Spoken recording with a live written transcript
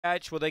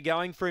Catch. Well, they're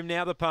going for him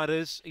now, the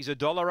punters. He's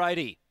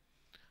 $1.80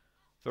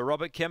 for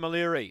Robert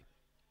Camilleri.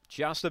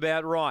 Just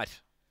about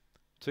right.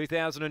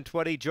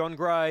 2020 John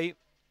Gray.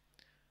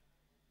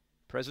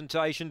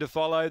 Presentation to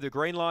follow. The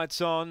green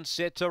light's on.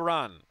 Set to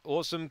run.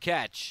 Awesome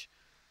Catch.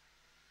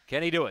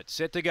 Can he do it?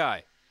 Set to go.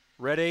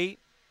 Ready.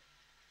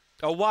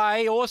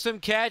 Away, Awesome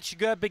Catch,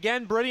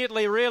 began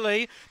brilliantly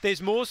really.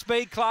 There's more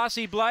speed,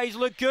 Classy Blaze.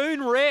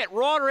 Lagoon Ret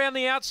right around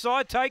the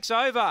outside takes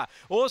over.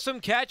 Awesome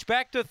Catch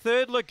back to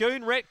third.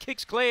 Lagoon Ret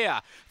kicks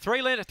clear.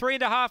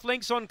 3.5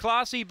 lengths on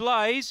Classy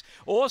Blaze.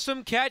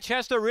 Awesome Catch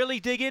has to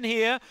really dig in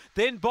here.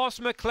 Then Boss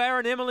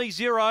McLaren, Emily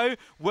Zero.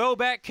 Well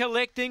back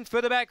collecting,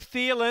 further back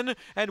Feelin'.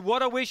 And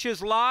What a Wish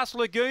is last.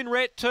 Lagoon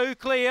Ret 2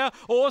 clear.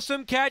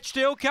 Awesome Catch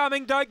still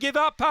coming. Don't give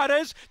up,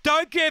 putters.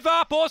 Don't give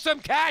up. Awesome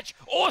Catch.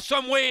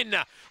 Awesome win.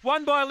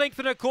 Won by a length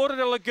and a quarter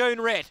to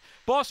Lagoon Ret.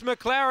 Boss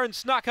McLaren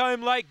snuck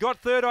home late. Got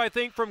third, I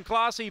think, from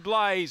Classy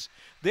Blaze.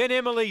 Then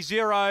Emily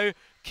Zero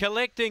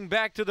collecting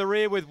back to the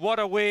rear with What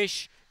a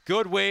Wish.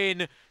 Good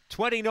win.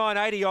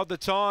 29.80 odd the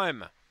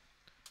time.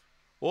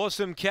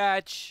 Awesome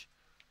Catch.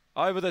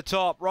 Over the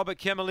top. Robert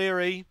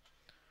Camilleri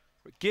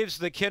gives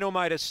the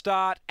kennelmate a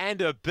start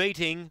and a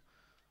beating.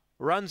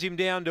 Runs him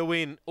down to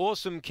win.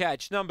 Awesome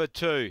Catch, number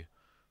 2.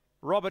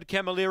 Robert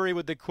Camilleri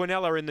with the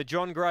Quinella in the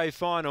John Gray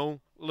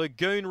final.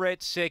 Lagoon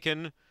Ret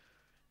second.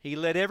 He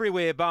led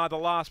everywhere bar the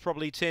last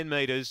probably 10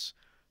 metres.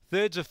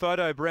 Third's a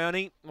Photo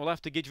Brownie. We'll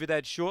have to get you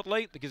that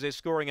shortly because they're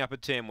scoring up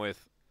at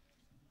Tamworth.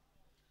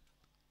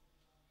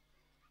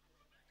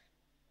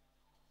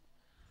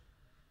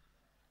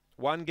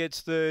 One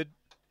gets third.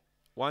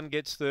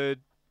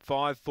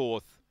 5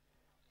 fourth.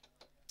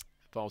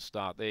 False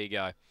start. There you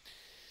go.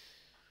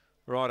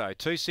 Righto.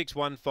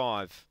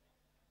 2615.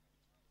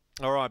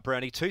 All right,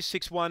 Brownie,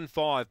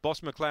 2615. Boss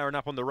McLaren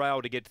up on the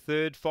rail to get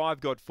third. 5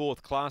 got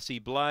fourth, Classy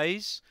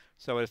Blaze.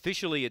 So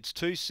officially it's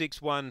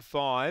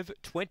 2615.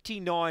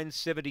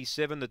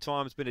 29.77 the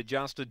time's been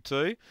adjusted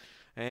to.